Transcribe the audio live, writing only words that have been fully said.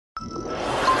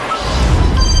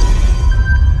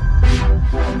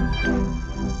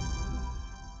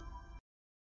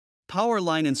Power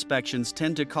line inspections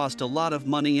tend to cost a lot of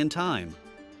money and time.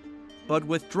 But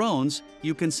with drones,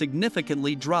 you can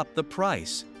significantly drop the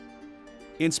price.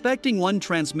 Inspecting one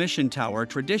transmission tower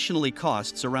traditionally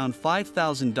costs around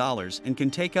 $5,000 and can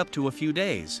take up to a few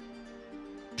days.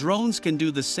 Drones can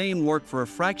do the same work for a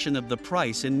fraction of the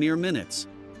price in mere minutes.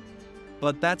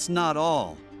 But that's not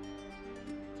all.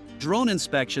 Drone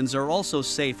inspections are also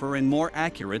safer and more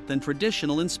accurate than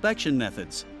traditional inspection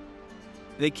methods.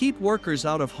 They keep workers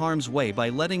out of harm's way by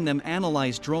letting them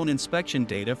analyze drone inspection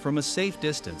data from a safe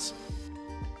distance.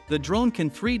 The drone can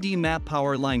 3D map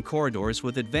power line corridors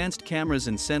with advanced cameras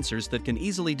and sensors that can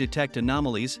easily detect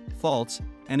anomalies, faults,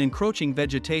 and encroaching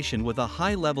vegetation with a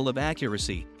high level of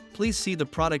accuracy. Please see the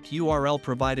product URL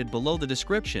provided below the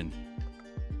description.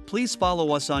 Please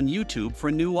follow us on YouTube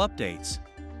for new updates.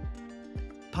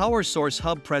 Power Source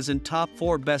Hub present top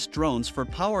 4 best drones for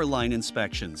power line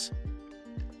inspections.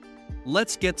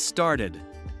 Let's get started.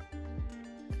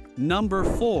 Number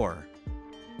 4.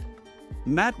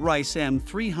 Matt Rice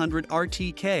M300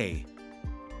 RTK.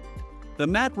 The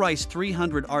Matt Rice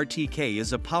 300 RTK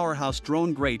is a powerhouse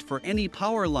drone great for any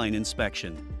power line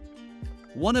inspection.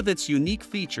 One of its unique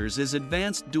features is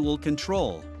advanced dual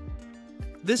control.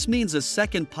 This means a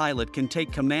second pilot can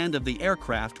take command of the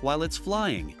aircraft while it's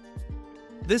flying.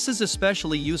 This is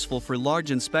especially useful for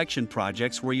large inspection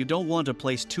projects where you don't want to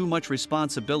place too much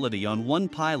responsibility on one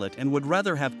pilot and would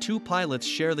rather have 2 pilots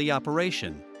share the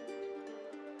operation.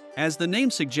 As the name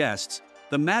suggests,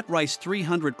 the Matt Rice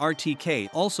 300 RTK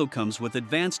also comes with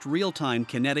advanced real-time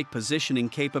kinetic positioning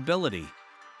capability.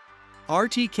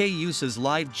 RTK uses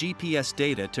live GPS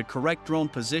data to correct drone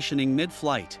positioning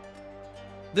mid-flight.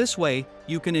 This way,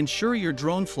 you can ensure your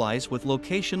drone flies with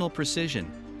locational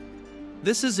precision.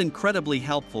 This is incredibly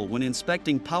helpful when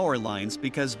inspecting power lines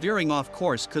because veering off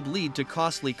course could lead to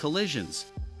costly collisions.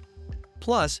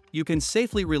 Plus, you can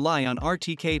safely rely on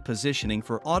RTK positioning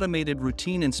for automated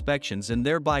routine inspections and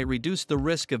thereby reduce the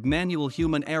risk of manual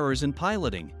human errors in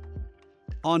piloting.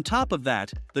 On top of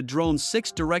that, the drone's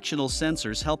 6 directional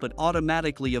sensors help it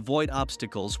automatically avoid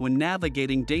obstacles when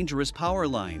navigating dangerous power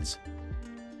lines.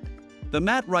 The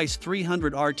Matt Rice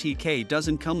 300 RTK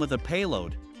doesn't come with a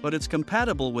payload, but it's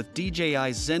compatible with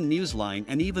DJI's Zen News line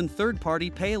and even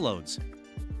third-party payloads.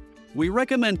 We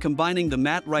recommend combining the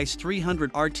Matt Rice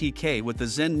 300 RTK with the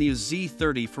Zen News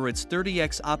Z30 for its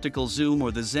 30x optical zoom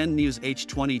or the Zen News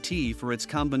H20T for its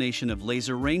combination of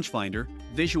laser rangefinder,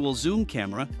 visual zoom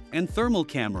camera, and thermal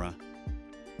camera.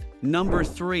 Number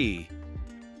 3.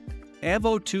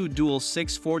 Evo 2 Dual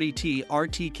 640T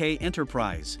RTK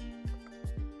Enterprise.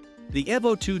 The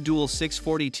Evo 2 Dual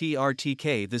 640T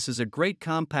RTK. This is a great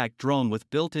compact drone with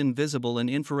built-in visible and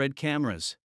infrared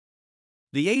cameras.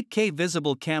 The 8K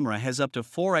visible camera has up to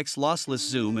 4x lossless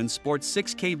zoom and sports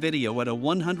 6K video at a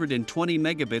 120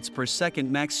 megabits per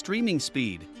second max streaming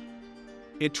speed.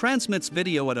 It transmits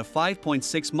video at a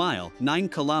 5.6 mile (9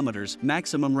 kilometers)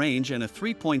 maximum range and a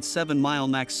 3.7 mile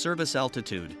max service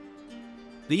altitude.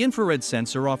 The infrared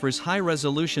sensor offers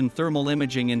high-resolution thermal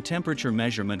imaging and temperature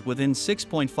measurement within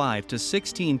 6.5 to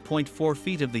 16.4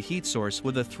 feet of the heat source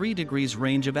with a 3 degrees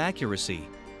range of accuracy.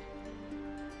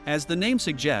 As the name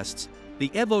suggests, the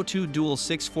Evo 2 Dual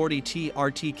 640T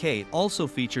RTK also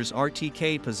features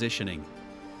RTK positioning.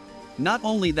 Not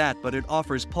only that, but it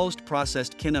offers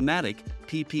post-processed kinematic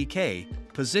 (PPK)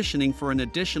 positioning for an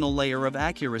additional layer of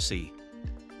accuracy.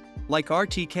 Like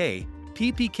RTK,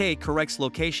 PPK corrects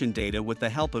location data with the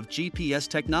help of GPS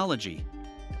technology.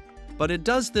 But it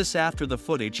does this after the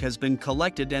footage has been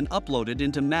collected and uploaded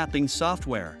into mapping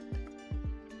software.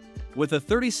 With a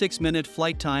 36-minute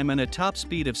flight time and a top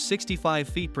speed of 65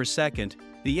 feet per second,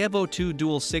 the Evo 2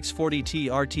 Dual 640T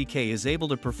RTK is able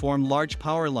to perform large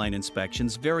power line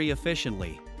inspections very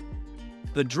efficiently.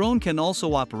 The drone can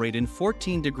also operate in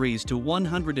 14 degrees to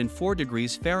 104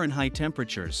 degrees Fahrenheit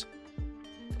temperatures.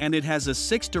 And it has a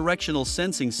 6-directional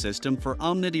sensing system for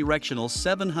omnidirectional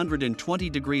 720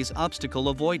 degrees obstacle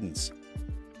avoidance.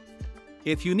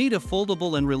 If you need a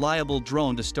foldable and reliable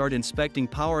drone to start inspecting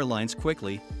power lines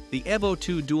quickly, the Evo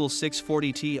 2 Dual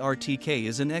 640T RTK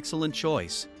is an excellent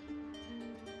choice.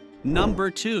 Number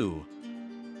 2.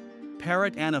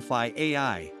 Parrot Anify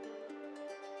AI.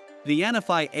 The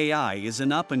Anify AI is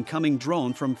an up-and-coming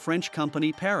drone from French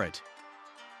company Parrot.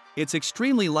 It's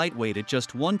extremely lightweight at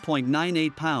just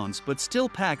 1.98 pounds but still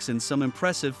packs in some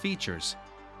impressive features.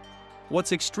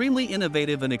 What's extremely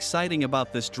innovative and exciting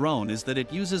about this drone is that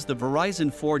it uses the Verizon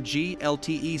 4G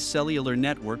LTE cellular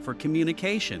network for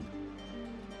communication.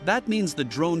 That means the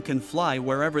drone can fly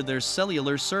wherever there's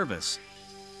cellular service.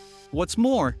 What's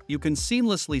more, you can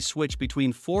seamlessly switch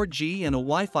between 4G and a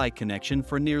Wi-Fi connection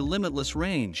for near limitless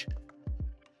range.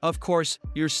 Of course,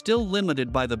 you're still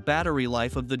limited by the battery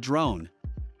life of the drone.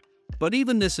 But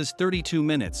even this is 32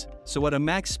 minutes, so at a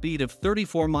max speed of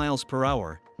 34 miles per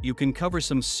hour, you can cover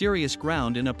some serious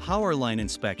ground in a power line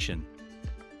inspection.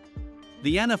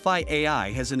 The NFI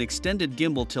AI has an extended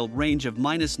gimbal tilt range of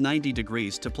 -90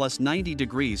 degrees to +90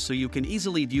 degrees, so you can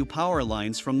easily view power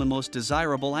lines from the most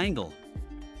desirable angle.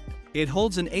 It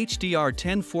holds an HDR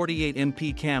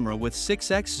 1048MP camera with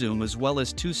 6x zoom as well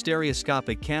as 2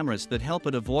 stereoscopic cameras that help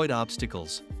it avoid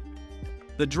obstacles.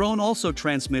 The drone also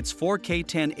transmits 4K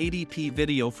 1080p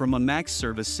video from a max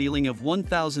service ceiling of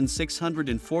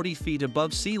 1,640 feet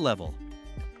above sea level.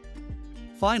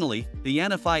 Finally, the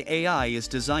NFI AI is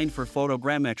designed for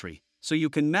photogrammetry, so you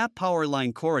can map power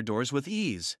line corridors with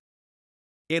ease.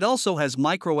 It also has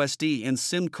microSD and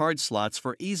SIM card slots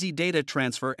for easy data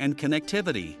transfer and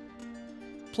connectivity.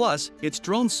 Plus, its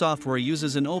drone software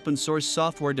uses an open-source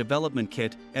software development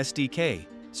kit, SDK,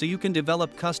 so you can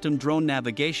develop custom drone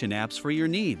navigation apps for your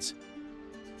needs.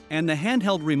 And the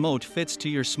handheld remote fits to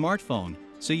your smartphone,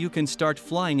 so you can start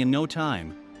flying in no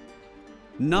time.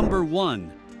 Number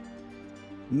 1.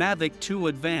 Mavic 2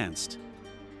 Advanced.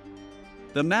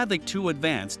 The Mavic 2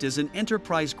 Advanced is an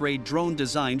enterprise-grade drone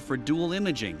designed for dual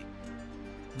imaging.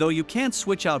 Though you can't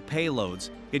switch out payloads,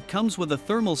 it comes with a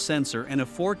thermal sensor and a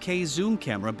 4K zoom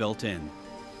camera built in.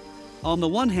 On the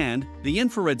one hand, the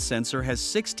infrared sensor has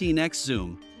 16x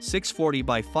zoom, 640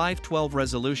 by 512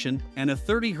 resolution, and a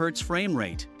 30 Hz frame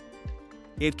rate.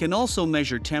 It can also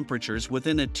measure temperatures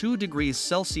within a 2 degrees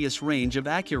Celsius range of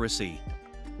accuracy.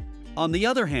 On the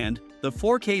other hand, the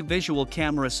 4K visual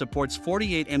camera supports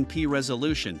 48MP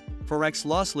resolution, 4x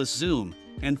lossless zoom,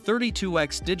 and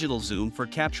 32x digital zoom for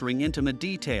capturing intimate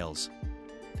details.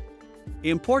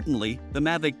 Importantly, the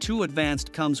Mavic 2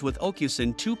 Advanced comes with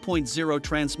OcuSyn 2.0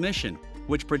 transmission,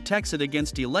 which protects it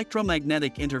against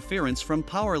electromagnetic interference from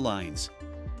power lines.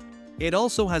 It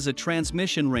also has a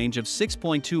transmission range of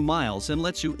 6.2 miles and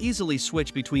lets you easily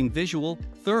switch between visual,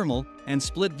 thermal, and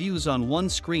split views on one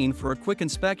screen for a quick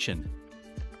inspection.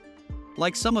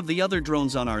 Like some of the other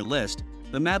drones on our list,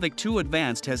 the Mavic 2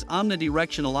 Advanced has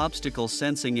omnidirectional obstacle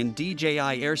sensing and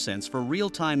DJI AirSense for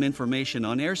real-time information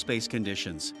on airspace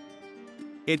conditions.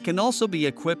 It can also be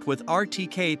equipped with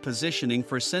RTK positioning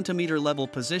for centimeter-level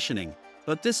positioning,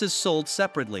 but this is sold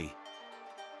separately.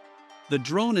 The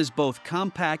drone is both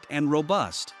compact and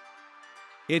robust.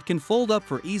 It can fold up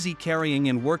for easy carrying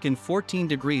and work in 14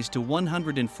 degrees to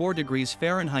 104 degrees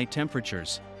Fahrenheit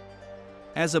temperatures.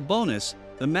 As a bonus,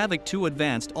 the Mavic 2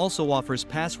 Advanced also offers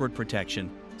password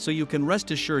protection, so you can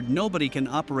rest assured nobody can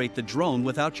operate the drone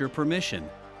without your permission.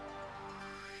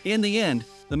 In the end,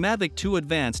 the Mavic 2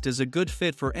 Advanced is a good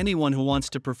fit for anyone who wants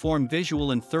to perform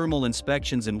visual and thermal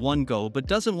inspections in one go but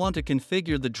doesn't want to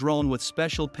configure the drone with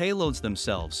special payloads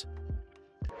themselves.